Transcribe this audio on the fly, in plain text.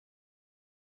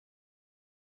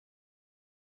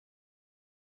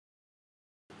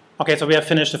Okay, so we have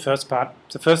finished the first part.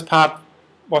 The first part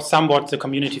was somewhat the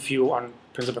community view on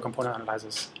principal component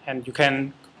analysis. And you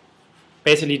can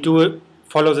basically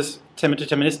follow this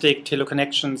deterministic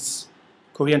teleconnections,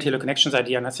 coherent teleconnections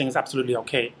idea, and I think it's absolutely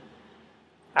okay.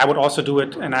 I would also do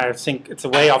it, and I think it's a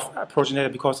way of approaching data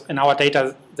because in our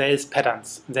data there is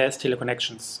patterns, there is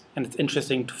teleconnections, and it's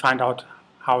interesting to find out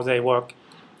how they work.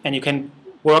 And you can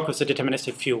work with the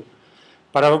deterministic view.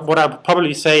 But what I would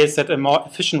probably say is that a more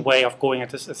efficient way of going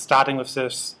at this is starting with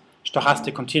this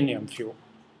stochastic continuum view.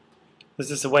 This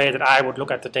is the way that I would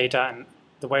look at the data and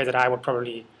the way that I would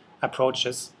probably approach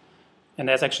this. And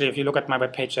there's actually, if you look at my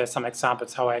webpage, there's some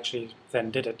examples how I actually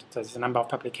then did it. There's a number of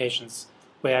publications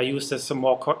where I use this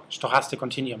more stochastic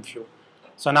continuum view.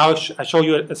 So now I show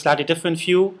you a slightly different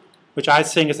view, which I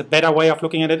think is a better way of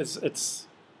looking at it.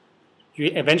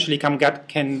 You eventually can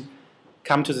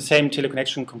come to the same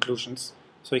teleconnection conclusions.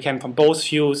 So you can, from both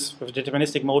views, with the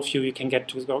deterministic mode view, you can get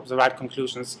to the right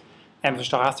conclusions, and with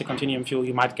the stochastic continuum view,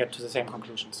 you might get to the same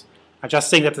conclusions. I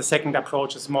just think that the second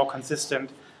approach is more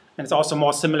consistent, and it's also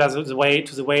more similar to the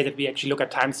way that we actually look at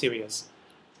time series,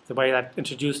 the way that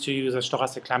introduced to you the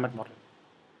stochastic climate model.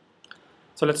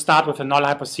 So let's start with a null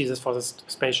hypothesis for this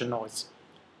spatial noise.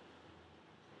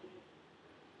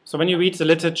 So when you read the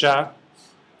literature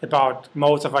about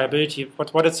modes of variability,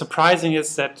 what is surprising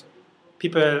is that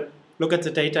people look at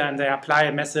the data and they apply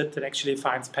a method that actually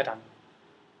finds pattern.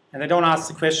 And they don't ask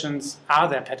the questions, are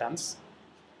there patterns?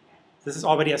 This is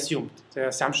already assumed. The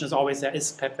assumption is always there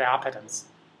are patterns.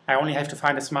 I only have to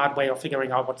find a smart way of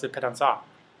figuring out what the patterns are.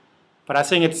 But I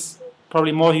think it's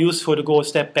probably more useful to go a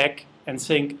step back and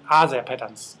think, are there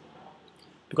patterns?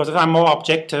 Because if I'm more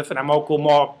objective and I go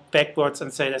more backwards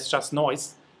and say there's just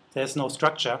noise, there's no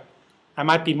structure, I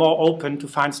might be more open to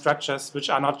find structures which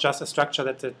are not just a structure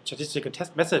that the statistical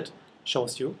test method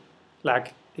shows you.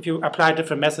 Like if you apply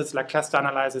different methods like cluster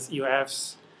analysis,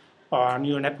 EOFs, or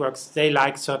neural networks, they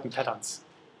like certain patterns.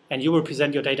 And you will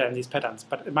present your data in these patterns.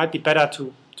 But it might be better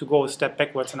to go a step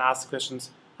backwards and ask the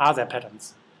questions, are there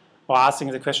patterns? Or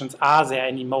asking the questions, are there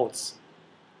any modes?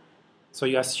 So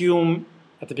you assume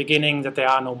at the beginning that there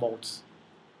are no modes.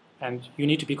 And you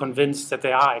need to be convinced that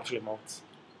there are actually modes.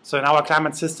 So in our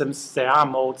climate systems, there are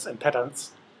modes and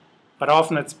patterns. But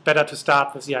often it's better to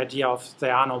start with the idea of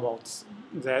there are no modes.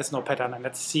 There is no pattern, and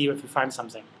let's see if we find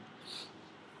something.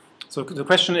 So the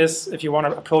question is, if you want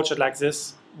to approach it like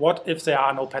this, what if there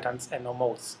are no patterns and no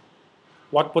modes?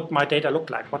 What would my data look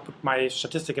like? What would my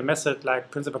statistical method like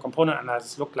principal component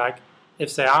analysis look like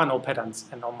if there are no patterns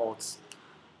and no modes?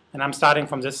 And I'm starting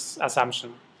from this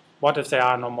assumption. What if there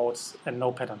are no modes and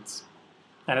no patterns?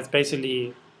 And it's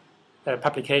basically a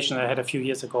publication I had a few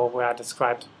years ago where I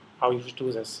described how you should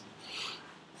do this.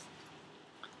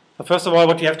 So first of all,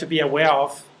 what you have to be aware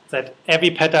of that every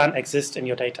pattern exists in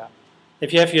your data.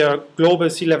 If you have your global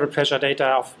sea level pressure data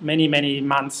of many, many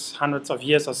months, hundreds of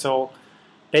years or so,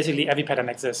 basically every pattern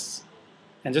exists.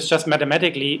 And this just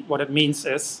mathematically, what it means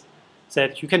is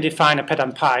that you can define a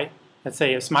pattern pi, let's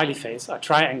say a smiley face, a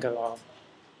triangle, or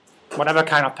whatever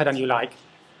kind of pattern you like.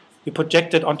 You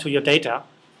project it onto your data.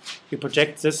 You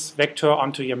project this vector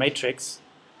onto your matrix,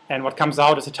 and what comes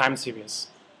out is a time series.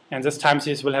 And this time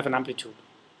series will have an amplitude.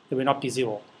 It will not be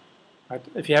zero. Right?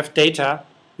 If you have data,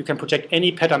 you can project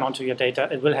any pattern onto your data.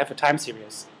 It will have a time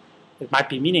series. It might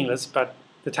be meaningless, but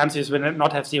the time series will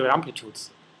not have zero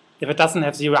amplitudes. If it doesn't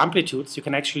have zero amplitudes, you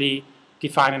can actually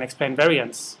define and explain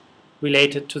variance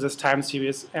related to this time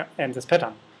series and this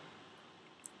pattern.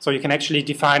 So you can actually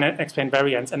define and explain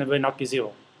variance, and it will not be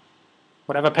zero.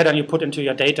 Whatever pattern you put into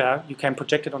your data, you can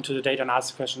project it onto the data and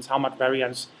ask the questions, how much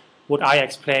variance would I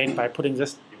explain by putting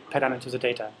this pattern into the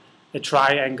data? A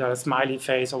triangle, a smiley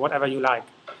face, or whatever you like.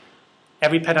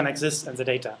 Every pattern exists in the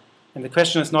data. And the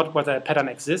question is not whether a pattern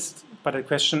exists, but the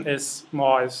question is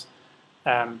more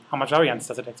how much variance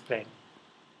does it explain?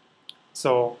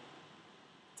 So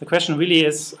the question really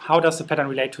is, how does the pattern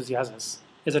relate to the others?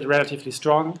 Is it relatively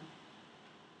strong?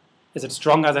 Is it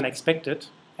stronger than expected?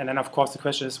 And then, of course, the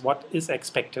question is, what is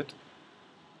expected?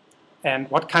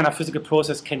 And what kind of physical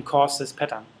process can cause this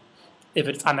pattern if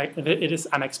it is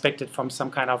unexpected from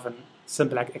some kind of a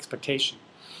simple expectation?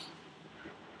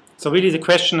 So really the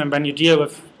question, and when you deal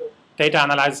with data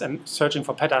analysis and searching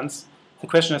for patterns, the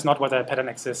question is not whether a pattern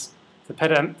exists.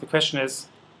 The question is,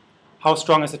 how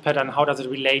strong is the pattern? How does it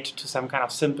relate to some kind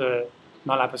of simple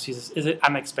null hypothesis? Is it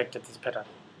unexpected, this pattern,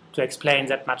 to explain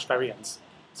that much variance?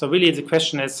 So really the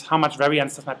question is, how much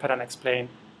variance does my pattern explain?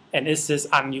 And is this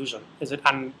unusual? Is it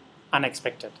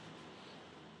unexpected?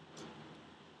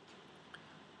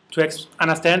 To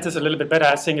understand this a little bit better,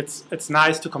 I think it's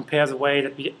nice to compare the way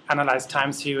that we analyze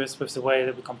time series with the way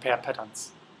that we compare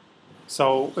patterns.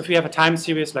 So if you have a time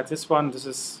series like this one, this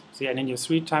is the El Niño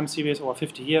 3 time series over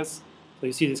 50 years. So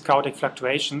you see these chaotic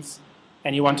fluctuations,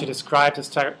 and you want to describe this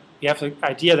type. You have the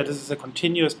idea that this is a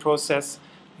continuous process,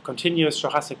 a continuous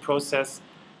stochastic process,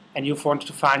 and you want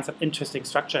to find some interesting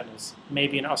structure in this,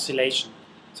 maybe an oscillation.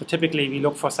 So typically we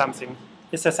look for something,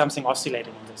 is there something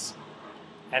oscillating in this?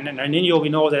 And in El Niño we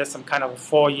know there's some kind of a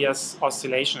 4 years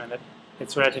oscillation in it.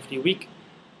 It's relatively weak,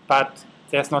 but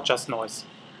there's not just noise.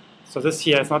 So this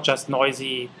here is not just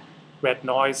noisy red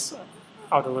noise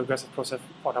out of regressive process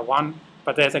order 1,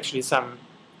 but there's actually some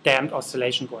damped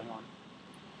oscillation going on.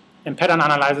 In pattern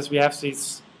analysis, we have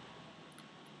these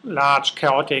large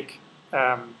chaotic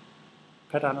pattern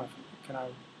of, can I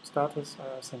start this?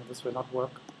 I think this will not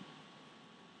work.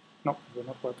 No, it will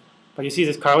not work. But you see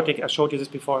this chaotic, I showed you this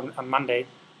before on Monday,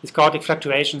 these chaotic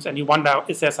fluctuations, and you wonder,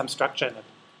 is there some structure in it?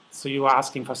 So you are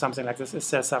asking for something like this, is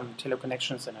there some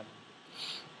teleconnections in it?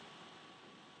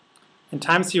 In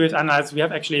time series analysis, we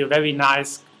have actually a very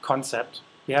nice concept.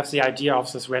 We have the idea of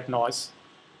this red noise.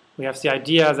 We have the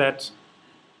idea that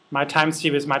my time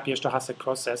series might be a stochastic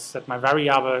process, that my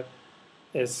variable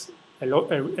is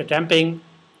a damping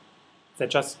that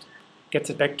just gets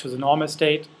it back to the normal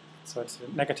state. So it's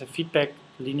a negative feedback,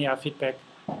 linear feedback,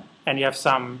 and you have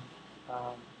some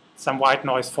white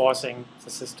noise forcing the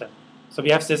system. So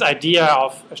we have this idea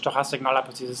of a stochastic null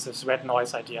hypothesis, this red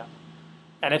noise idea.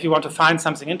 And if you want to find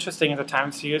something interesting in the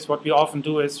time series, what we often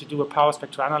do is we do a power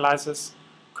spectral analysis,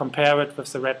 compare it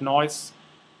with the red noise,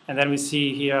 and then we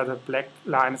see here the black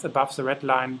line is above the red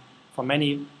line for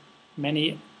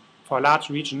for a large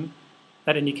region.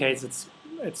 That indicates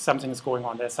it's something is going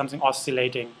on. There's something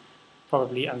oscillating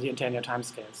probably on the interlinear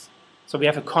timescales. So we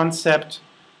have a concept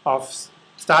of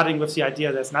starting with the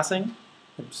idea there's nothing,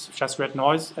 it's just red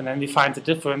noise, and then we find the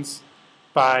difference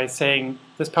by saying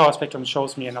this power spectrum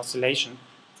shows me an oscillation.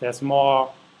 There's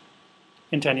more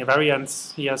interlinear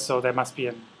variance here, so there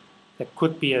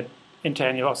could be an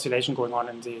interlinear oscillation going on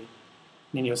in the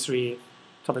Niño 3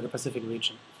 tropical Pacific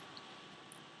region.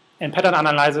 In pattern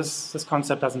analysis, this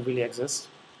concept doesn't really exist.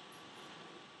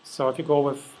 So if you go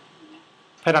with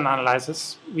pattern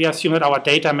analysis, we assume that our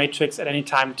data matrix at any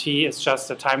time t is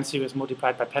just a time series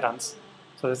multiplied by patterns.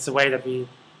 So that's the way that we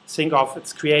think of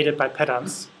it's created by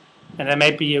patterns. And there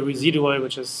may be a residual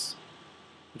which is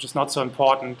not so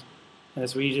important, and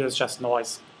this residual is just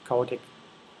noise, chaotic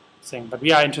thing. But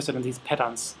we are interested in these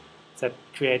patterns that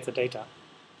create the data.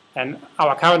 And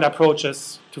our current approach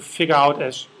is to figure out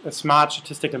a smart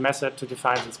statistical method to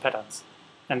define these patterns.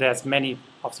 And there's many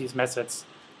of these methods.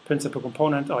 Principal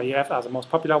component or EOF are the most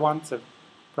popular ones,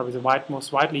 probably the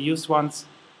most widely used ones.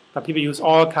 But people use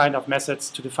all kinds of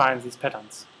methods to define these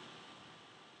patterns.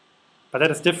 But that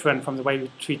is different from the way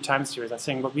we treat time series. I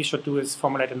think what we should do is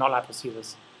formulate a null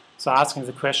hypothesis. So asking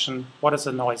the question, what does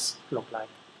the noise look like?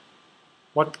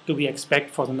 What do we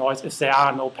expect for the noise if there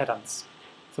are no patterns?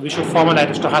 So we should formulate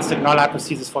a stochastic null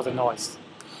hypothesis for the noise.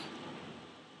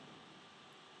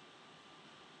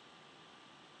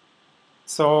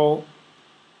 So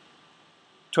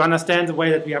to understand the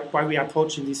way that why we are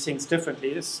approaching these things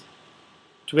differently is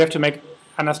we have to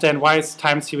understand why is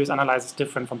time series analysis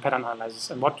different from pattern analysis,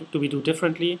 and what do we do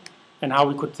differently, and how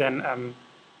we could then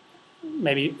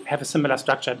maybe have a similar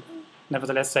structure.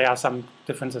 Nevertheless, there are some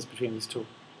differences between these two.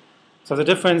 So the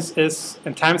difference is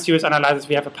in time series analysis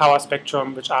we have a power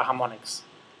spectrum which are harmonics,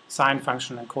 sine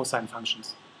function and cosine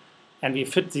functions. And we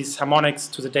fit these harmonics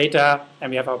to the data,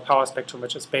 and we have a power spectrum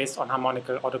which is based on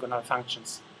harmonical orthogonal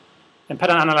functions. In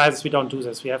pattern analysis we don't do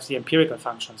this. We have the empirical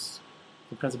functions,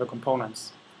 the principal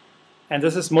components. And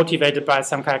this is motivated by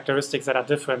some characteristics that are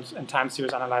different in time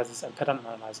series analysis and pattern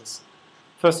analysis.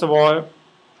 First of all,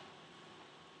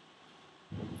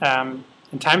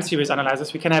 in time series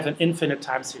analysis, we can have an infinite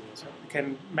time series. Right? We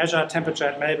can measure temperature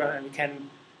at Melbourne, and we can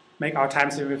make our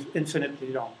time series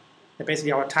infinitely long. And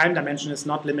basically, our time dimension is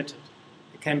not limited.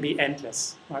 It can be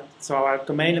endless. Right? So our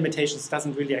domain limitations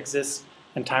doesn't really exist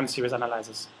in time series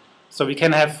analysis. So we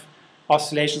can have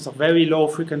oscillations of very low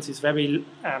frequencies, very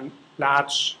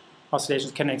large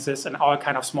oscillations can exist, and all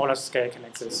kind of smaller scale can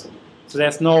exist. So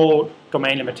there's no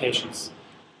domain limitations.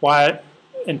 While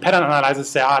in pattern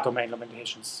analysis, there are domain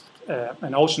limitations.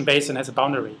 An ocean basin has a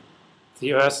boundary.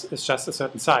 The Earth is just a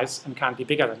certain size and can't be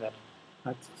bigger than that.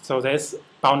 Right? So there's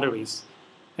boundaries.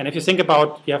 And if you think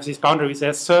about, you have these boundaries,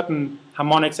 there's certain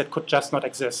harmonics that could just not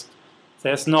exist.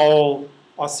 There's no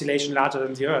oscillation larger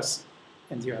than the Earth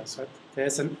in the Earth. Right?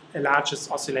 There's a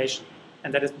largest oscillation.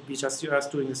 And that would be just the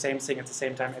Earth doing the same thing at the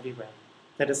same time everywhere.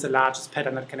 That is the largest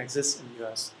pattern that can exist in the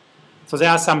Earth. So there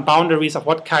are some boundaries of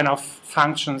what kind of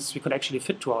functions we could actually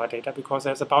fit to our data, because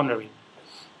there's a boundary.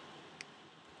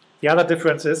 The other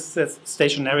difference is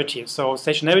stationarity. So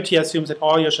stationarity assumes that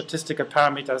all your statistical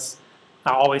parameters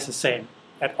are always the same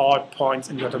at all points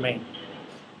in your domain.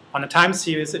 On a time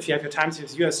series, if you have your time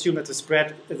series, you assume that the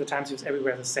spread is the time series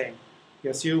everywhere the same.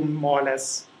 You assume more or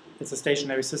less it's a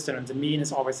stationary system and the mean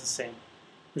is always the same,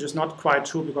 which is not quite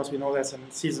true because we know there's a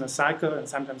seasonal cycle and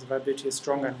sometimes the variability is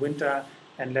stronger in winter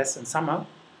and less in summer.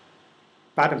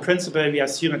 But in principle, we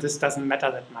assume that this doesn't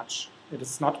matter that much. It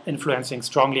is not influencing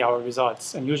strongly our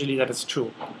results, and usually that is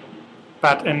true.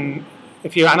 But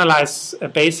if you analyze a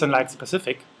basin like the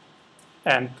Pacific,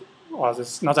 or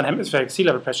this northern hemispheric sea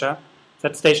level pressure,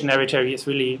 that stationarity is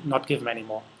really not given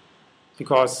anymore,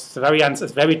 because the variance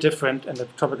is very different in the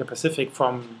tropical Pacific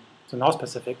from the North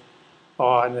Pacific,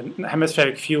 or in the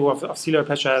hemispheric view of sea level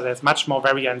pressure, there's much more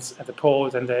variance at the pole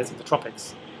than there is in the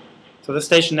tropics. So the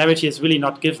stationarity is really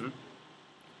not given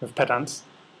with patterns.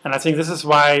 And I think this is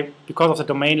why, because of the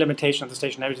domain limitation of the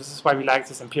stationarity, this is why we like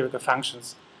these empirical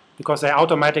functions, because they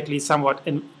automatically somewhat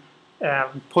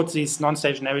put these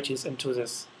non-stationarities into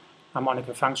these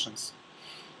harmonical functions.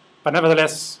 But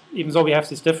nevertheless, even though we have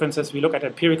these differences, we look at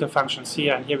empirical functions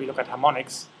here, and here we look at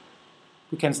harmonics,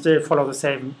 we can still follow the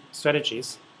same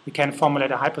strategies. We can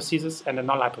formulate a hypothesis and a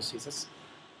null hypothesis.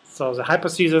 So the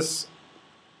hypothesis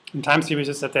in time series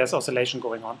is that there's oscillation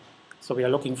going on. So we are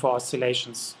looking for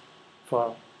oscillations,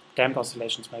 for damped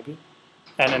oscillations maybe.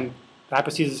 And in the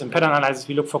hypothesis in pattern analysis,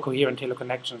 we look for coherent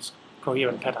teleconnections,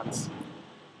 coherent patterns.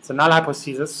 The null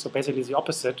hypothesis, so basically the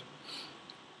opposite,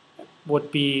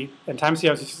 would be, in time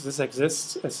series this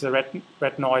exists, is the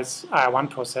red noise IR1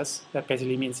 process. That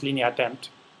basically means linear damped.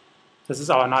 This is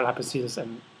our null hypothesis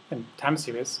in time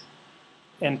series.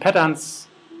 In patterns,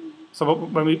 so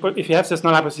if you have this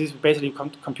null hypothesis, we basically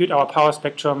compute our power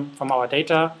spectrum from our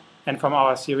data and from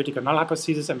our theoretical null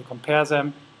hypothesis, and we compare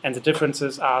them, and the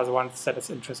differences are the ones that is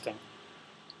interesting.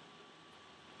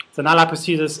 The null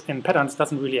hypothesis in patterns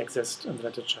doesn't really exist in the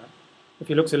literature. If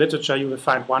you look at the literature, you will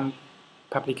find one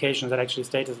publication that actually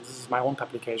states, this is my own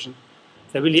publication,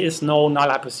 there really is no null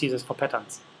hypothesis for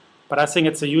patterns. But I think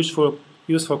it's a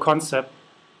useful concept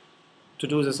to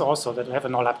do this also, that we have a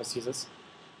null hypothesis.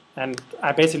 And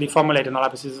I basically formulate a null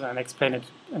hypothesis and explain it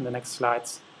in the next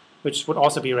slides, which would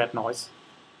also be red noise,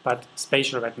 but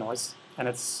spatial red noise. And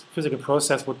its physical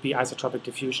process would be isotropic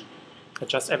diffusion. That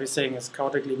just everything is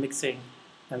chaotically mixing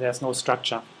and there's no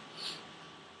structure.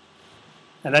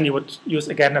 And then you would use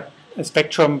again a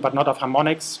spectrum, but not of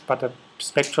harmonics, but a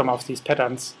spectrum of these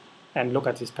patterns and look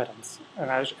at these patterns. And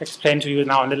I'll explain to you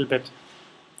now a little bit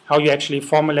how you actually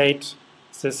formulate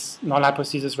this null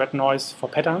hypothesis red noise for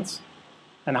patterns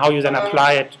and how you then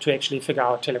apply it to actually figure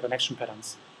out teleconnection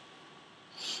patterns.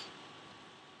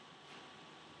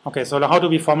 Okay, so how do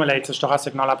we formulate the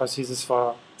stochastic null hypothesis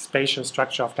for spatial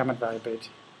structure of damped variability?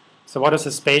 So what is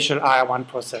the spatial IR1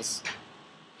 process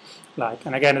like?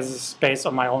 And again, this is based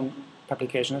on my own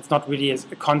publication. It's not really a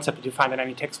concept that you find in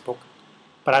any textbook,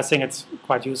 but I think it's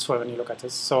quite useful when you look at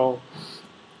this. So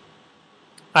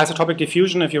isotropic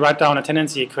diffusion, if you write down a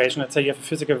tendency equation, let's say you have a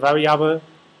physical variable,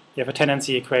 you have a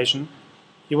tendency equation,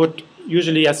 you would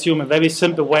usually assume a very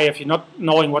simple way, if you're not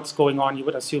knowing what's going on, you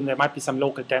would assume there might be some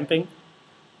local damping,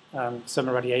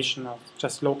 thermal radiation or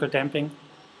just local damping.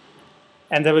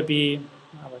 And there will be,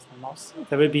 where's my mouse?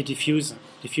 There will be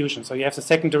diffusion. So you have the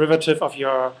second derivative of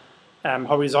your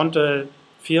horizontal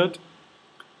field.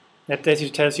 That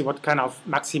basically tells you what kind of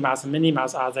maximas and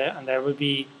minimas are there, and there will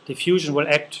be diffusion will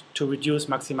act to reduce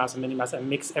maximas and minimas and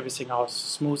mix everything out,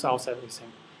 smooth out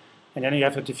everything. And then you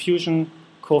have a diffusion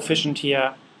coefficient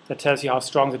here that tells you how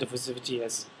strong the diffusivity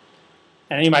is.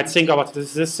 And then you might think about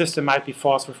this system might be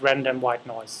forced with random white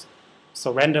noise.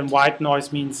 So random white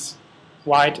noise means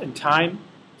white in time,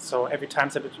 so every time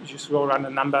you throw around a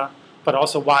number, but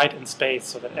also white in space,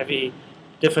 so that every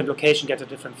different location gets a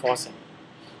different forcing.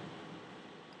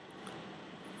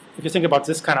 If you think about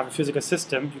this kind of a physical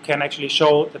system, you can actually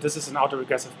show that this is an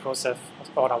autoregressive process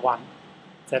of order 1.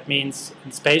 That means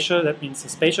in spatial, that means the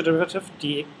spatial derivative,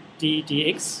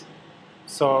 dx.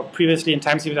 So previously in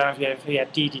time series we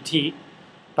had d dt,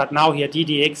 but now here d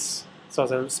dx, so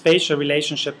the spatial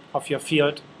relationship of your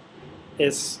field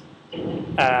is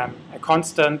a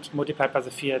constant multiplied by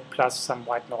the field plus some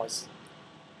white noise.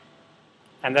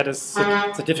 And that is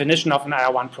the definition of an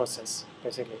IR1 process,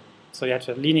 basically. So you have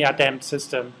a linear damped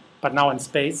system, but now in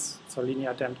space, so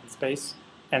linear damped in space,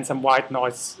 and some white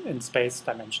noise in space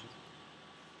dimensions.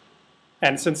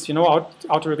 And since you know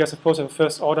autoregressive process of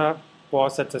first order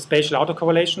was at the spatial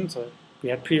autocorrelation, so we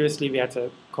had previously the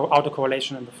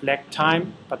autocorrelation in the lag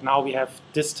time, but now we have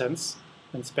distance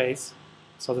in space.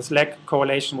 So this lag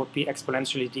correlation would be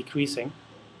exponentially decreasing.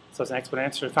 So it's an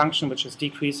exponential function which is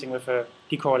decreasing with a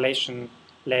decorrelation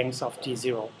length of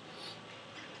d0.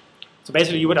 So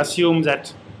basically you would assume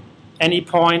that any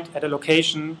point at a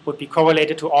location would be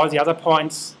correlated to all the other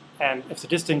points, and if the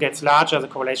distance gets larger, the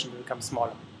correlation will become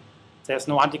smaller. There's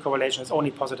no anti-correlation, it's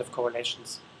only positive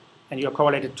correlations. And you're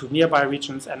correlated to nearby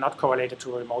regions and not correlated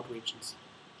to remote regions.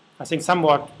 I think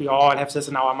somewhat we all have this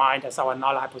in our mind as our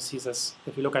null hypothesis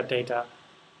if you look at data.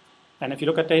 And if you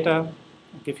look at data,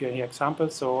 I'll give you here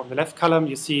examples. So on the left column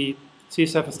you see sea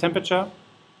surface temperature,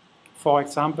 4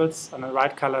 examples. On the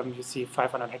right column you see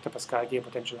 500 hectopascal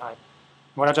geopotential height.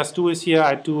 What I just do is here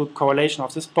I do a correlation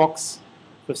of this box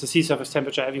with the sea surface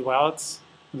temperature everywhere else.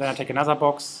 And then I take another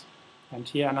box, and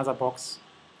here another box,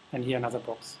 and here another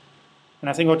box. And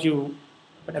I think what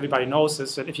everybody knows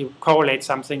is that if you correlate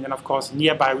something, then of course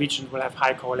nearby regions will have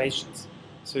high correlations.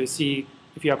 So you see,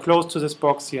 if you are close to this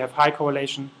box, you have high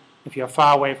correlation. If you are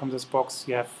far away from this box,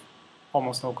 you have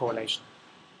almost no correlation.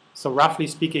 So roughly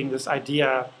speaking, this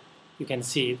idea, you can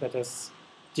see that as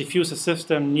diffuse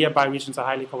system, nearby regions are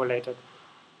highly correlated,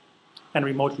 and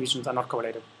remote regions are not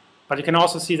correlated. But you can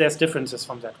also see there's differences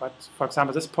from that, right? For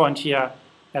example, this point here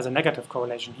has a negative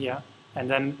correlation here, and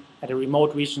then at a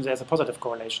remote region there's a positive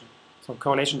correlation. So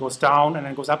correlation goes down and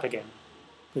then goes up again,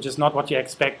 which is not what you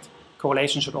expect.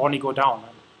 Correlation should only go down.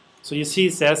 Right? So you see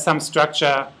there's some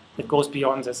structure that goes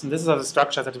beyond this, and this is the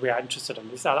structure that we are interested in.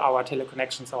 These are our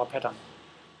teleconnections, our pattern.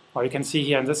 Or you can see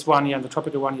here in this one, here in the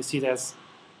tropical one, you see there's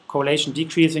correlation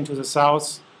decreasing to the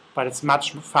south, but it's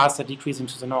much faster decreasing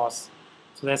to the north.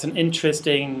 So there's an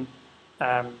interesting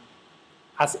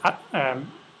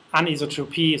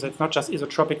anisotropy, so it's not just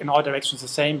isotropic in all directions the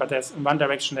same, but there's in one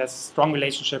direction there's strong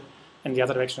relationship, in the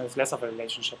other direction there's less of a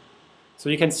relationship. So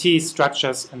you can see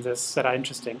structures in this that are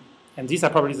interesting, and these are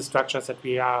probably the structures that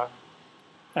we are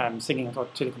thinking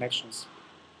about teleconnections.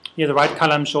 Here the right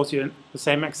column shows you the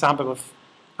same example with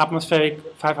atmospheric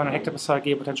 500 hectopascal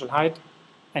geopotential height,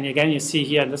 and again you see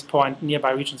here in this point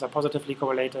nearby regions are positively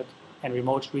correlated and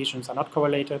remote regions are not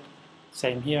correlated.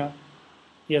 Same here.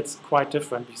 Here it's quite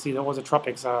different. You see that all the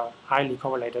tropics are highly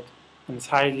correlated and it's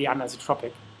highly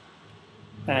anisotropic.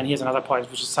 And here's another point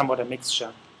which is somewhat a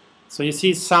mixture. So you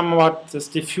see somewhat this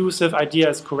diffusive idea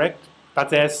is correct, but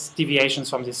there's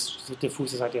deviations from this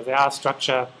diffusive idea. There are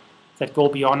structures that go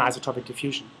beyond isotropic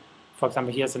diffusion. For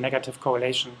example, here's a negative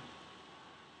correlation,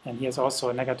 and here's also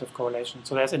a negative correlation.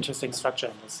 So there's interesting structure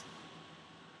in this.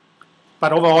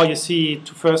 But overall, you see,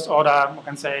 to first order, I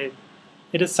can say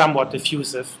it is somewhat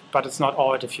diffusive, but it's not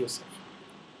all diffusive.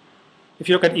 If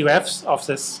you look at EOFs of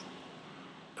this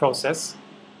process,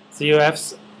 the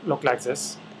EOFs look like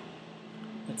this.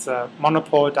 It's a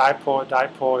monopole, dipole,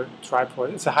 dipole,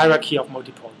 tripole. It's a hierarchy of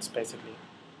multipoles, basically.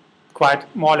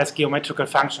 Quite more or less geometrical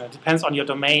function. It depends on your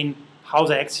domain, how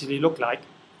they actually look like.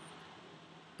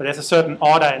 But there's a certain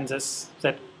order in this,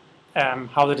 that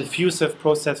how the diffusive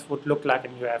process would look like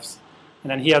in EOFs. And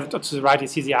then here to the right, you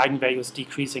see the eigenvalues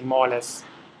decreasing more or less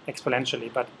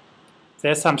exponentially. But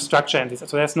there's some structure in this.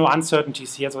 So there's no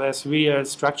uncertainties here. So there's real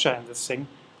structure in this thing.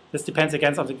 This depends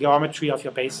again on the geometry of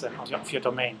your basin, of your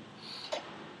domain.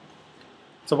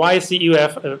 So why is the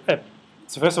EOF?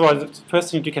 So first of all, the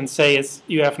first thing you can say is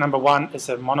EOF number 1 is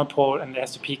a monopole and it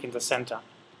has to peak in the center.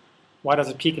 Why does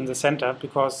it peak in the center?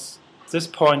 Because this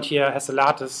point here has the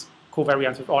largest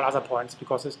covariance with all other points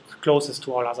because it's closest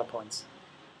to all other points.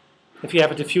 If you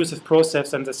have a diffusive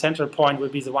process, then the central point will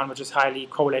be the one which is highly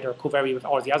correlated or covariant with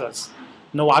all the others.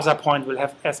 No other point will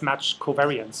have as much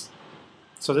covariance.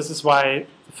 So this is why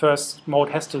the first mode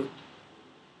has to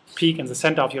peak in the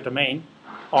center of your domain,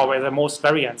 or where the most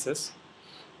variance is.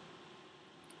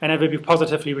 And it will be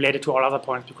positively related to all other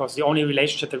points because the only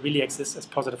relationship that really exists is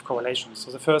positive correlation.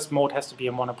 So the first mode has to be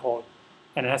a monopole,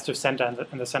 and it has to center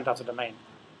in the center of the domain.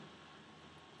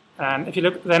 And if you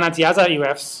look then at the other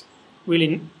EOFs,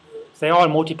 really, they're all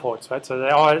multipoles, right? So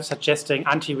they're all suggesting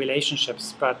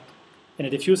anti-relationships, but in a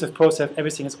diffusive process,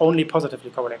 everything is only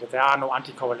positively correlated. There are no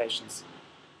anti-correlations.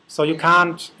 So you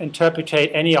can't interpret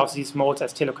any of these modes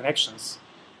as teleconnections.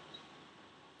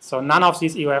 So none of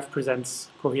these EOF presents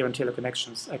coherent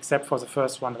teleconnections, except for the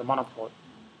first one, the monopole.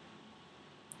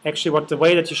 Actually, the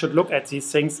way that you should look at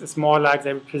these things is more like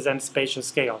they represent spatial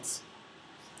scales,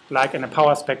 like in a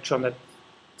power spectrum, that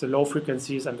the low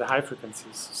frequencies and the high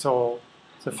frequencies. So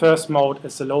the first mode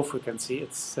is the low frequency,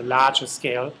 it's the largest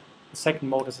scale. The second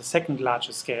mode is the second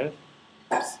largest scale.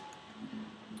 Oops.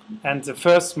 And the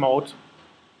first mode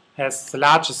has the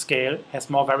largest scale, has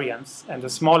more variance, and the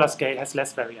smaller scale has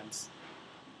less variance.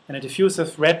 In a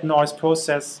diffusive red noise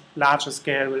process, larger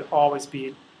scale will always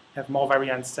have more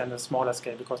variance than the smaller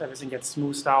scale because everything gets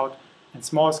smoothed out, and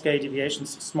small scale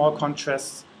deviations, small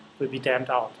contrasts will be damped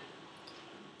out.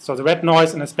 So the red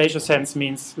noise in a spatial sense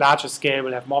means larger scale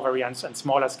will have more variance and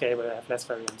smaller scale will have less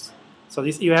variance. So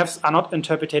these EOFs are not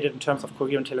interpreted in terms of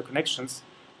coherent teleconnections,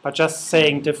 but just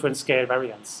saying different scale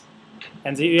variance.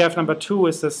 And the EOF number 2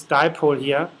 is this dipole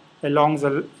here along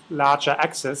the larger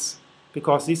axis,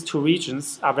 because these two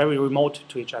regions are very remote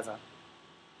to each other.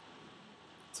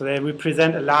 So they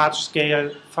represent a large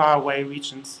scale, far away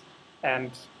regions,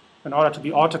 and in order to be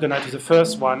orthogonal to the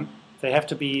first one, they have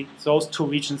to be those two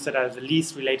regions that are the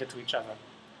least related to each other,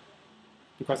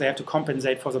 because they have to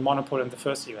compensate for the monopole in the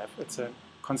first EOF. It's a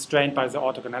constraint by the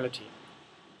orthogonality.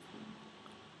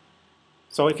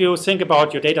 So if you think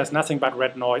about your data as nothing but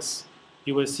red noise,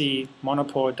 you will see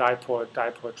monopole, dipole,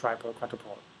 dipole, tripole,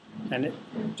 quadrupole. And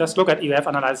just look at EOF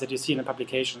analysis that you see in the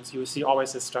publications, you will see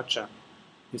always this structure.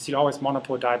 You see always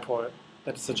monopole, dipole.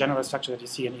 That is the general structure that you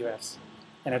see in EOFs.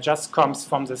 And it just comes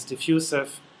from this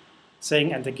diffusive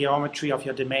thing and the geometry of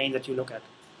your domain that you look at.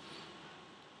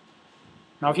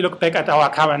 Now if you look back at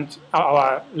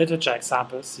our literature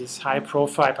examples, these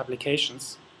high-profile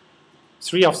publications,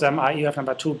 3 of them are EOF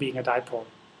number 2 being a dipole.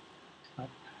 Right?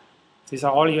 These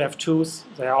are all EOF2s,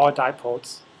 they are all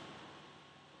dipoles.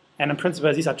 And in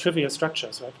principle, these are trivial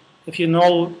structures. Right? If you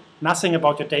know nothing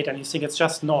about your data and you think it's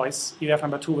just noise, EOF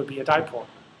number 2 will be a dipole.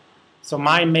 So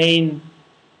my main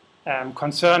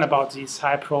concern about these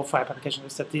high-profile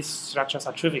publications is that these structures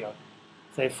are trivial.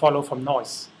 They follow from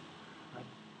noise. Right?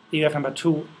 EOF number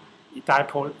 2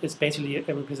 dipole is basically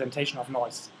a representation of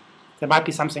noise. There might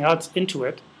be something else into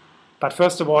it, but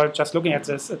first of all, just looking at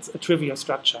this, it's a trivial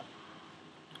structure.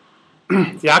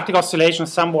 The Arctic oscillation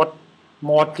is somewhat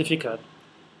more difficult,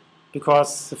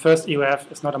 because the first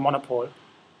EOF is not a monopole,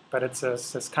 but it's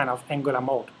this kind of angular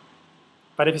mode.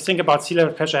 But if you think about sea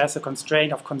level pressure as a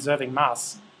constraint of conserving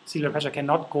mass, sea level pressure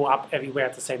cannot go up everywhere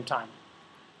at the same time.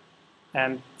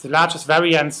 And the largest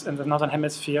variance in the northern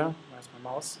hemisphere, where's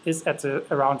my mouse, is at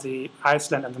around the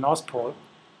Iceland and the North Pole.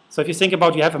 So if you think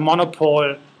about you have a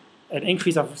monopole, an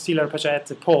increase of sea level pressure at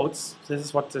the poles, this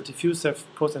is what the diffusive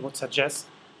process would suggest,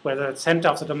 where the center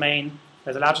of the domain,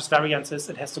 where the largest variance is,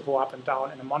 it has to go up and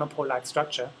down in a monopole-like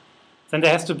structure. Then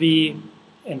there has to be,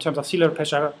 in terms of sea level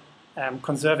pressure,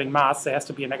 conserving mass, there has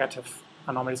to be a negative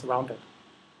anomalies around it.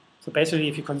 So basically,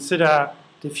 if you consider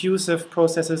diffusive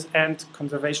processes and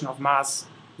conservation of mass,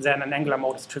 then an angular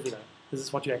mode is trivial. This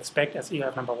is what you expect as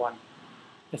EOF number 1.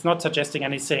 It's not suggesting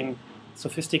anything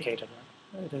sophisticated.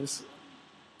 Right? It is.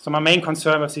 So my main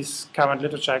concern with these current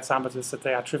literature examples is that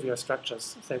they are trivial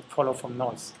structures. They follow from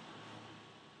noise,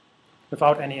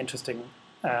 without any interesting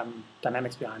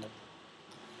dynamics behind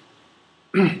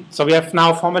it. So we have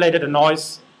now formulated a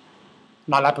noise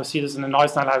null hypothesis, and the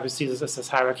noise null hypothesis is this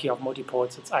hierarchy of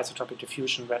multipoles. It's isotropic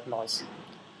diffusion, red noise.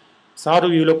 So how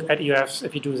do you look at EOFs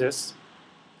if you do this?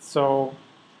 So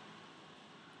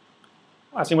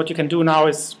I think what you can do now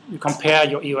is you compare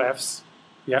your EOFs.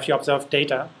 You have your observed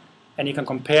data, and you can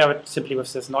compare it simply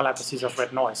with this null hypothesis of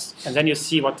red noise. And then you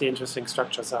see what the interesting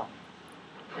structures are.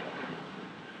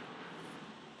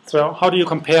 So how do you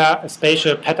compare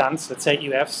spatial patterns, let's say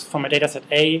EOFs, from a dataset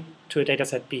A to a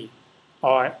dataset B?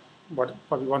 Or what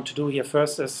we want to do here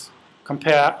first is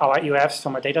compare our EOFs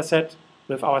from a dataset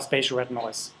with our spatial red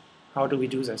noise. How do we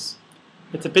do this?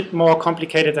 It's a bit more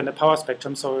complicated than the power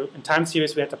spectrum. So in time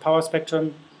series, we had the power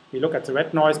spectrum. We look at the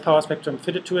red noise power spectrum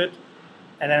fitted to it,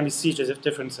 and then we see the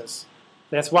differences.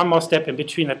 There's one more step in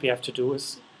between that we have to do,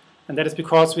 and that is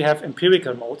because we have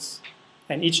empirical modes,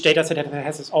 and each dataset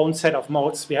has its own set of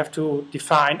modes. We have to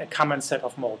define a common set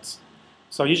of modes.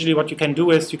 So usually what you can do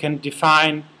is you can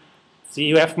define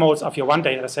the EOF modes of your one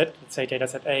dataset, let's say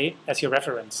dataset A, as your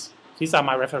reference. These are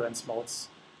my reference modes.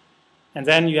 And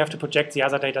then you have to project the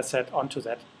other dataset onto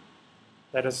that.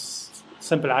 That is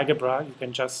simple algebra. You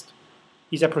can just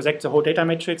either project the whole data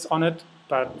matrix on it,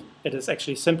 but it is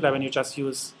actually simpler when you just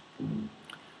use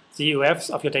the EOFs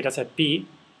of your dataset B,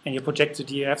 and you project the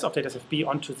EOFs of dataset B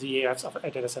onto the EOFs of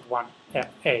dataset 1,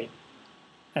 A.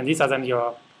 And these are then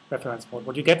your reference mode.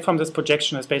 What you get from this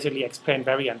projection is basically explained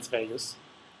variance values.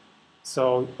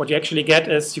 So what you actually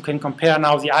get is you can compare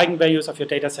now the eigenvalues of your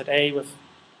dataset A with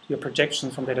your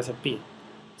projections from dataset B.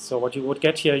 So what you would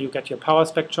get here, you get your power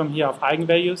spectrum here of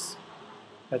eigenvalues.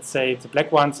 Let's say the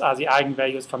black ones are the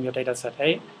eigenvalues from your dataset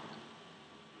A.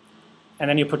 And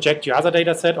then you project your other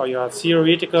dataset or your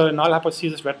theoretical null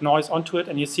hypothesis red noise onto it,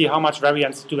 and you see how much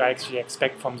variance do I actually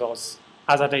expect from those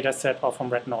other dataset or from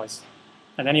red noise.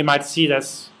 And then you might see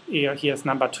this, here's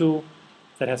number 2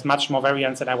 that has much more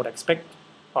variance than I would expect,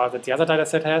 or that the other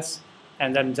dataset has,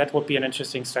 and then that would be an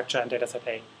interesting structure in dataset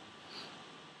A.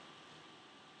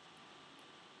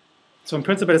 So in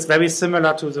principle, it's very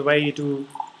similar to the way you do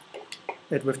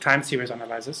it with time series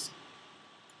analysis.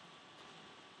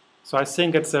 So I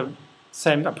think it's the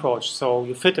same approach. So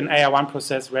you fit an AR1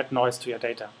 process red noise to your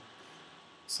data.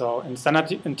 So in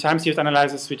time series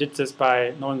analysis, we did this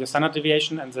by knowing the standard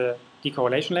deviation and the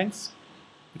decorrelation lengths.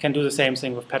 We can do the same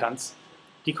thing with patterns.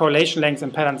 Decorrelation lengths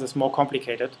and patterns is more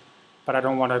complicated, but I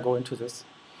don't want to go into this.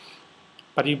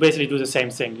 But you basically do the same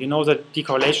thing. You know the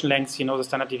decorrelation lengths, you know the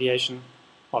standard deviation,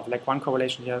 or like one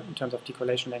correlation here in terms of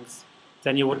decorrelation lengths.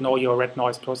 Then you would know your red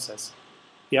noise process.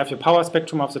 You have your power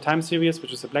spectrum of the time series,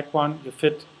 which is the black one. You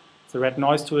fit the red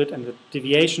noise to it, and the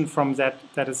deviation from that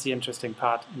is the interesting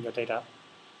part in your data.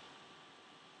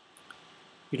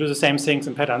 You do the same things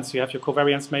in patterns. You have your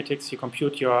covariance matrix. You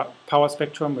compute your power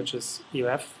spectrum, which is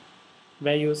EOF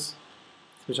values,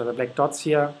 which are the black dots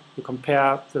here. You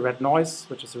compare the red noise,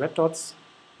 which is the red dots.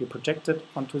 You project it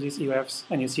onto these EOFs,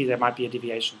 and you see there might be a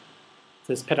deviation.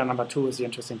 This pattern number 2 is the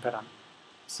interesting pattern.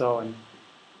 So in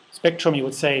spectrum, you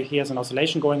would say here's an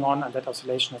oscillation going on, and that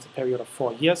oscillation has a period of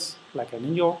 4 years, like El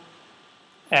Nino.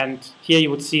 And here you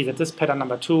would see that this pattern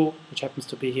number 2, which happens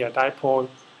to be here a dipole,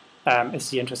 is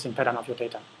the interesting pattern of your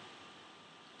data.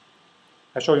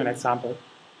 I'll show you an example.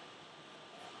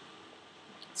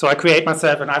 So I create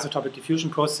myself an isotopic diffusion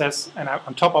process, and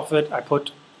on top of it, I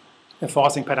put a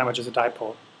forcing pattern, which is a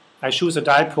dipole. I choose a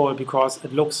dipole because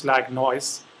it looks like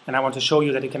noise, and I want to show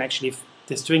you that you can actually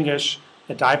distinguish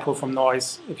a dipole from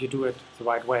noise if you do it the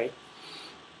right way.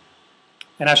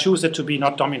 And I choose it to be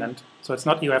not dominant, so it's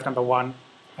not EOF number 1.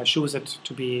 I choose it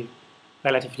to be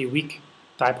relatively weak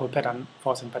dipole pattern,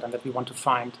 forcing pattern that we want to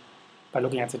find by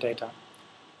looking at the data.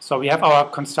 So we have our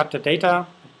constructed data,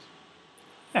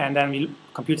 and then we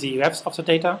compute the EOFs of the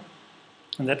data.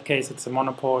 In that case, it's a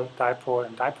monopole, dipole,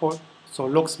 and dipole. So it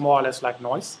looks more or less like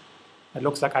noise. It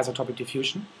looks like isotopic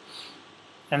diffusion.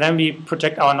 And then we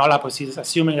project our null hypothesis,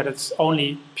 assuming that it's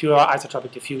only pure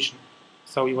isotopic diffusion.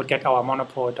 So we would get our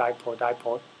monopole, dipole,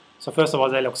 dipole. So first of all,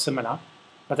 they look similar.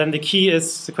 But then the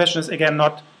question is again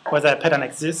not whether a pattern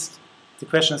exists. The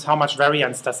question is how much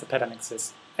variance does the pattern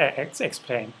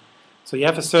explain. So you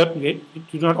have a certain, you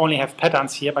do not only have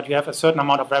patterns here, but you have a certain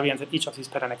amount of variance that each of these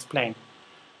patterns explain.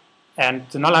 And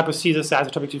the null hypothesis, the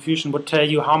isotopic diffusion, would tell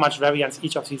you how much variance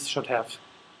each of these should have.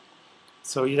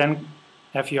 So you then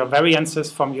have your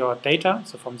variances from your data,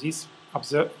 so from these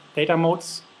data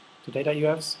modes to data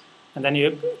EOFs, and then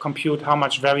you compute how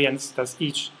much variance does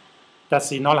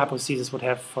the null hypothesis would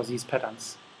have for these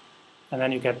patterns. And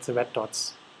then you get the red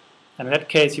dots. And in that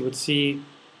case, you would see,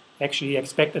 actually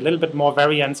expect a little bit more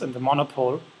variance in the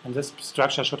monopole, and this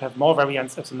structure should have more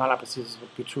variance if the null hypothesis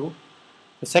would be true.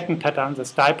 The second pattern,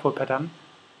 this dipole pattern,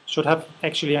 should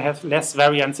have less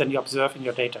variance than you observe in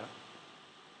your data.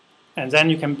 And then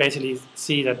you can basically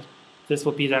see that this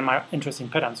would be then my interesting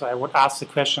pattern. So I would ask the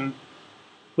question,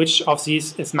 which of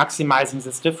these is maximizing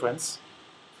this difference?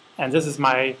 And this is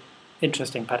my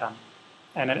interesting pattern.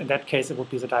 And in that case, it would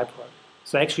be the dipole.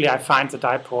 So actually, I find the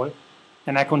dipole.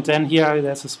 And I could then here,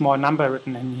 there's a small number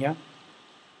written in here.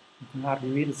 You can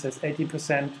hardly read it. It says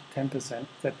 80%, 10%.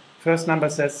 That first number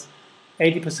says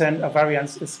 80% of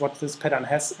variance is what this pattern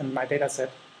has in my data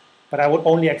set. But I would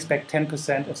only expect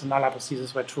 10% if the null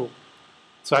hypothesis were true.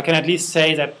 So I can at least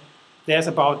say that there's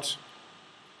about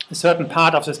a certain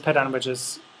part of this pattern which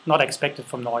is not expected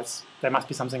from noise. There must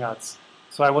be something else.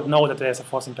 So I would know that there's a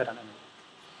forcing pattern in it.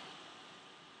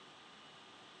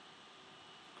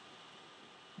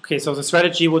 Okay, so the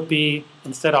strategy would be,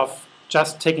 instead of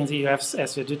just taking the EOFs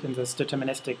as you did in this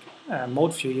deterministic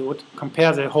mode view, you would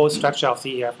compare the whole structure of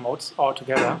the EOF modes all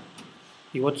together.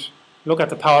 You would look at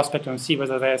the power spectrum and see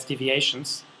whether there's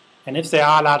deviations. And if there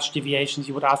are large deviations,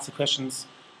 you would ask the questions,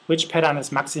 which pattern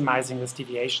is maximizing this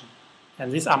deviation?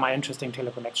 And these are my interesting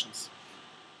teleconnections.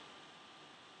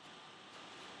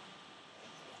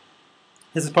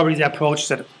 This is probably the approach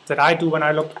that I do when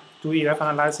I do EOF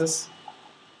analysis.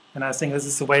 And I think this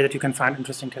is the way that you can find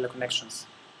interesting teleconnections.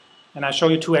 And I show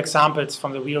you 2 examples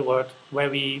from the real world where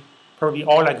we probably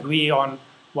all agree on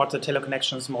what the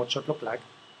teleconnections mode should look like.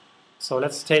 So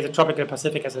let's take the tropical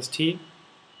Pacific SST.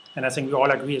 And I think we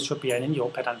all agree it should be an El Nino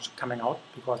pattern coming out,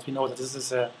 because we know that this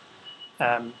is a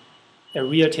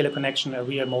real teleconnection, a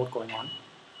real mode going on.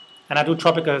 And I do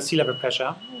tropical sea level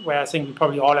pressure, where I think we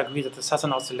probably all agree that the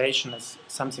southern oscillation is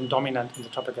something dominant in the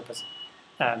tropical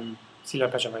sea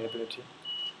level pressure variability.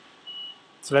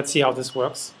 So let's see how this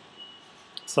works.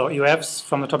 So EOFs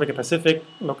from the tropical Pacific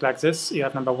look like this.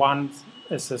 EOF number 1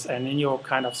 is this El Nino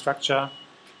kind of structure.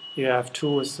 EOF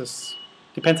 2 is this,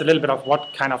 depends a little bit of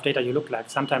what kind of data you look like.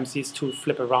 Sometimes these two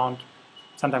flip around.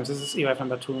 Sometimes this is EOF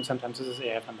number 2, and sometimes this is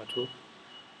EOF number 2.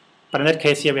 But in that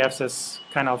case here we have this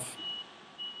kind of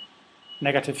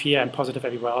negative here and positive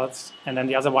everywhere else. And then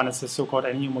the other one is the so-called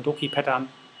El Nino Modoki pattern.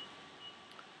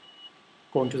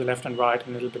 going to the left and right,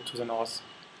 and a little bit to the north.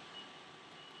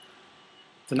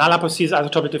 The null hypothesis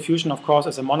isotopic diffusion, of course,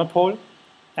 is a monopole,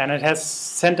 and it has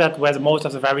centered where the most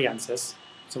of the variance is.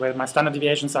 So where my standard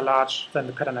deviations are large, then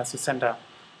the pattern has to center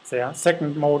there.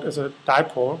 Second mode is a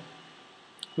dipole.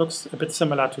 Looks a bit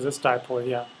similar to this dipole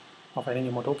here of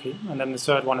an Modoki. And then the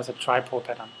third one is a tripole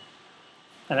pattern.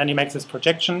 And then you make this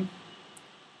projection.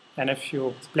 And if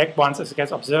you, the black ones is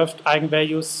against observed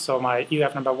eigenvalues, so my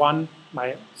EOF number 1,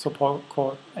 my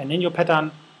so-called El Niño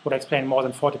pattern, would explain more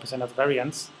than 40% of the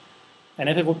variance. And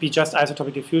if it would be just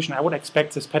isotopic diffusion, I would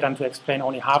expect this pattern to explain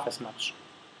only half as much.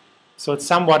 So it's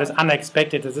somewhat as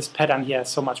unexpected that this pattern here has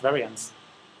so much variance,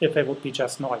 if it would be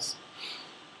just noise.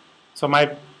 So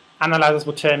my analysis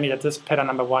would tell me that this pattern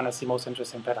number 1 is the most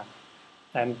interesting pattern.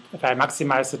 And if I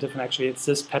maximize the difference, actually it's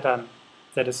this pattern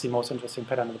that is the most interesting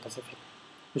pattern in the Pacific,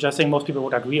 which I think most people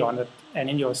would agree on, that El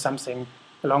Niño is something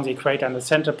along the equator, and the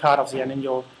center part of the El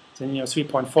Niño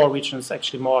 3.4 region is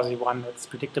actually more the one that's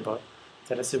predictable.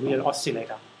 That is the real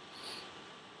oscillator.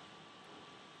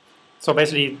 So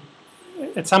basically,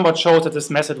 it somewhat shows that this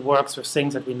method works with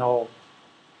things that we know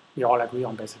we all agree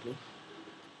on, basically.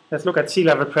 Let's look at sea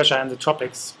level pressure in the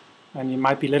tropics. And it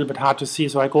might be a little bit hard to see,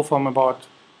 so I go from about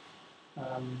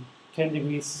 10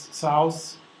 degrees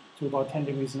south to about 10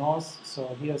 degrees north.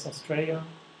 So here's Australia,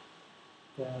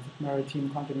 the maritime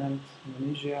continent,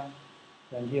 Indonesia,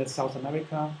 then here's South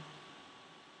America,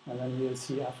 and then we'll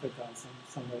see Africa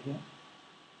somewhere here.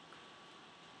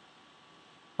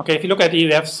 Okay, if you look at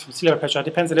EOFs from sea level pressure, it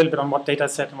depends a little bit on what data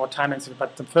set and what time length,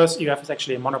 but the first EOF is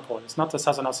actually a monopole. It's not the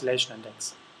Southern Oscillation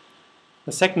Index.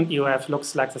 The second EOF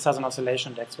looks like the Southern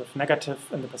Oscillation Index, with negative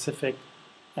in the Pacific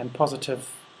and positive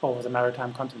over the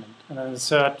maritime continent. And then the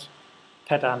third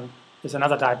pattern is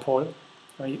another dipole.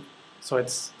 So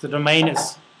it's, the domain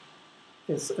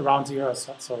is around the Earth.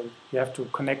 So you have to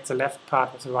connect the left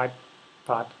part with the right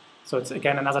part. So it's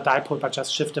again another dipole, but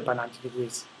just shifted by 90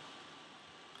 degrees.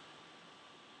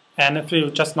 And if you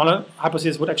just null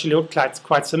hypothesis would actually look like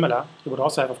quite similar. You would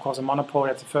also have, of course, a monopole.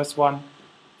 That's the first one,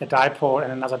 a dipole,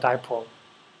 and another dipole.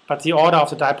 But the order of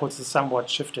the dipoles is somewhat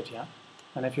shifted here.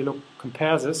 And if you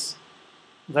compare this,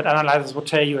 that analysis would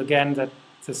tell you again that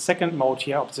the second mode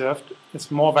here observed is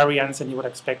more variance than you would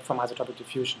expect from isotopic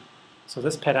diffusion. So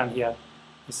this pattern here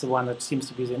is the one that seems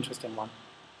to be the interesting one.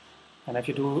 And if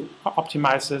you do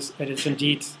optimize this, it is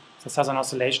indeed the Southern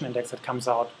Oscillation Index that comes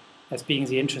out as being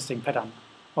the interesting pattern.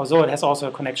 Although it has also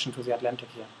a connection to the Atlantic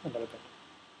here a little bit.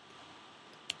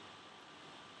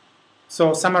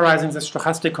 So summarizing the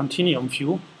stochastic continuum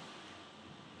view.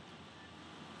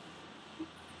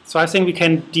 So I think we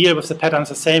can deal with the patterns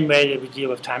the same way that we deal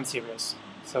with time series.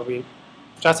 So we,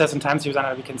 just as in time series,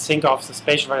 we can think of the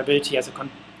spatial variability as a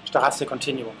stochastic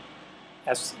continuum,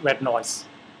 as red noise.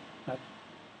 Right?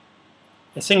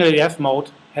 A single EOF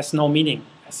mode has no meaning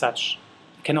as such.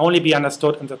 It can only be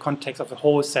understood in the context of the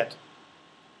whole set.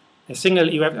 A single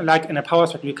EOF, like in a power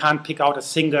spectrum, you can't pick out a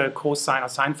single cosine or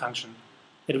sine function.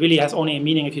 It really has only a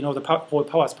meaning if you know the whole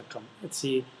power spectrum. It's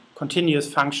the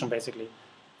continuous function, basically.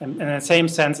 And in the same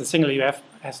sense, a single EOF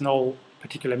has no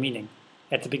particular meaning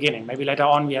at the beginning. Maybe later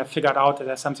on we have figured out that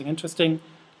there's something interesting,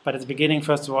 but at the beginning,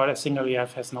 first of all, a single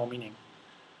EOF has no meaning.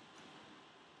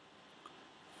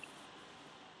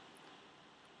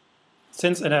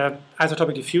 Since in an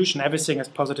isotopic diffusion, everything is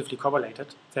positively correlated,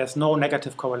 there's no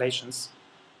negative correlations.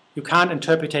 You can't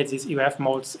interpret these EOF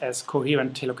modes as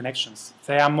coherent teleconnections.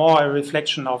 They are more a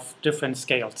reflection of different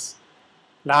scales.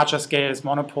 Larger scale is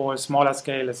monopole, smaller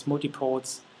scale is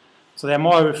multipoles. So they're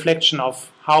more a reflection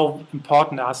of how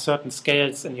important are certain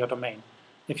scales in your domain.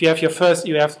 If you have your first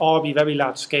EOFs all be very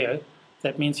large scale,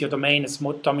 that means your domain is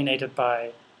dominated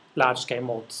by large scale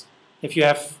modes. If you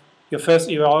have your first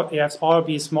EOFs all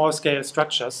be small scale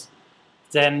structures,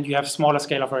 then you have smaller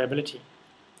scale of variability.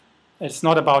 It's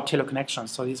not about teleconnections,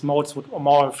 so these modes would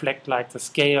more reflect like the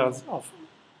scales of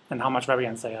and how much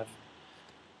variance they have.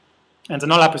 And the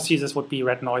null hypothesis would be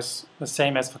red noise, the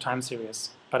same as for time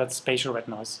series, but it's spatial red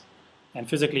noise. And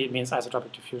physically it means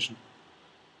isotopic diffusion.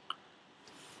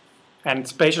 And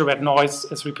spatial red noise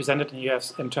is represented in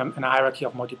EOFs in a hierarchy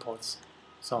of multipoles.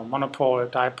 So monopole,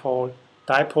 dipole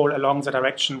along the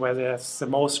direction where there's the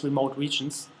most remote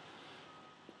regions.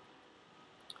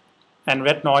 And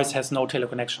red noise has no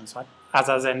teleconnections, right?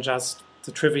 Other than just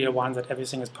the trivial one that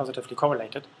everything is positively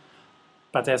correlated.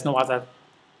 But there's no other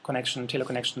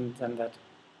teleconnection than that.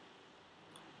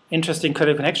 Interesting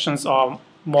teleconnections or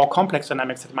more complex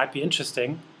dynamics that might be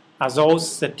interesting are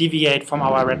those that deviate from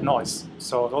our red noise.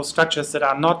 So those structures that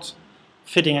are not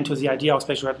fitting into the idea of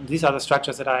spatial red, these are the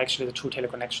structures that are actually the true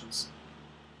teleconnections.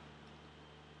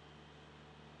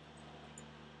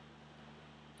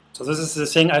 So this is the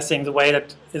thing, I think, the way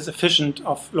that is efficient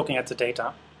of looking at the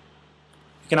data.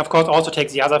 You can, of course, also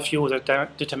take the other view, the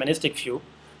deterministic view.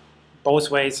 Both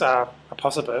ways are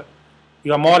possible.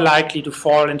 You are more likely to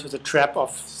fall into the trap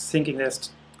of thinking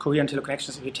there's coherent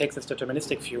teleconnections if you take this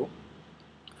deterministic view.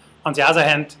 On the other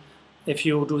hand, if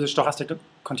you do the stochastic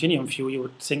continuum view, you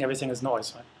would think everything is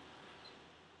noise, right?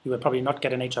 You will probably not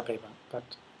get a Nature paper, but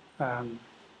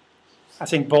I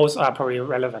think both are probably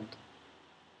relevant.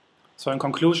 So in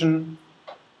conclusion,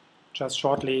 just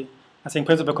shortly, I think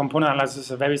principal component analysis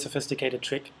is a very sophisticated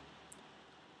trick,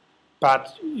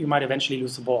 but you might eventually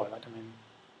lose the ball, right? I mean,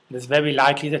 it is very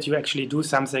likely that you actually do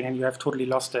something and you have totally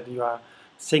lost it. You are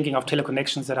thinking of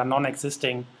teleconnections that are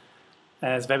non-existing,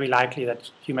 and it's very likely that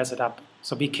you mess it up.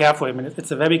 So be careful. I mean,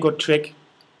 it's a very good trick,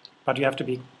 but you have to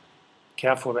be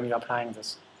careful when you're applying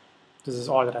this. This is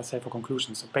all that I say for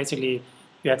conclusions. So basically,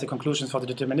 you have the conclusions for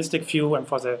the deterministic view and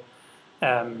for the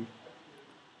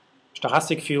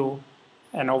stochastic view,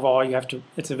 and overall you have to,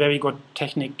 it's a very good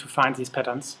technique to find these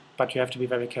patterns, but you have to be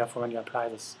very careful when you apply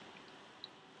this.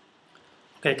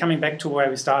 Okay, coming back to where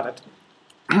we started.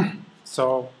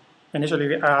 So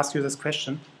initially I asked you this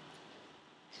question.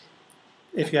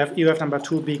 If you have EOF number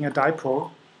 2 being a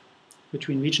dipole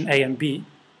between region A and B,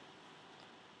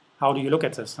 how do you look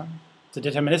at this? Huh? The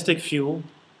deterministic view,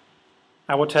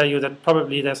 I would tell you that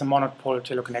probably there's a monopole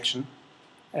teleconnection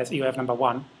as EOF number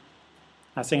 1.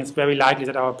 I think it's very likely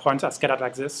that our points are scattered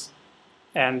like this,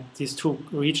 and these two,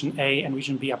 region A and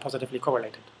region B, are positively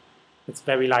correlated. It's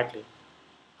very likely.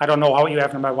 I don't know how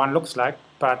EOF number 1 looks like,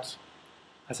 but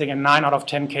I think in 9 out of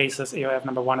 10 cases, EOF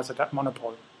number 1 is a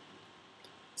monopole.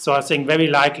 So I think very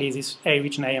likely these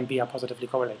region A and B are positively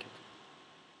correlated.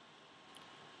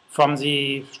 From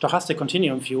the stochastic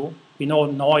continuum view, we know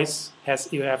noise has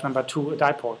EOF number 2 a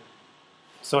dipole.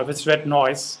 So if it's red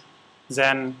noise,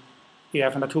 then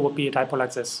EOF number 2 would be a dipole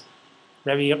like this.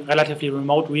 Very relatively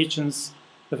remote regions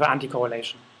with an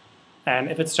anti-correlation. And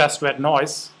if it's just red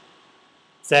noise,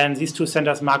 then these two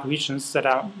centers mark regions that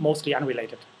are mostly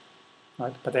unrelated,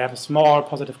 right? But they have a small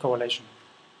positive correlation,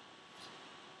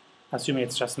 assuming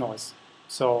it's just noise.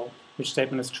 So which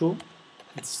statement is true?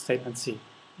 It's statement C.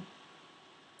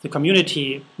 The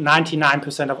community,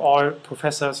 99% of all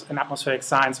professors in atmospheric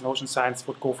science and ocean science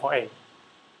would go for A.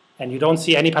 And you don't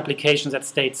see any publications that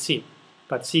state C,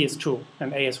 but C is true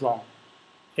and A is wrong.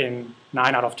 In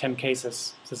 9 out of 10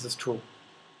 cases, this is true.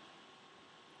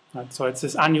 Right? So it's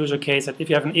this unusual case that if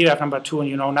you have an EOF number 2 and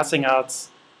you know nothing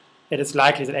else, it is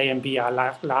likely that A and B are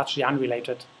largely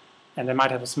unrelated, and they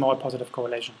might have a small positive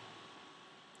correlation.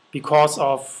 Because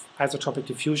of isotropic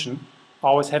diffusion,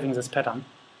 always having this pattern,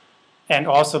 and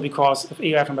also because if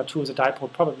EOF number 2 is a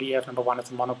dipole, probably EOF number 1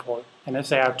 is a monopole. And if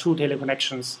there are two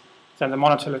teleconnections, then the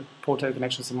monopole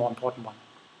teleconnection is the more important one.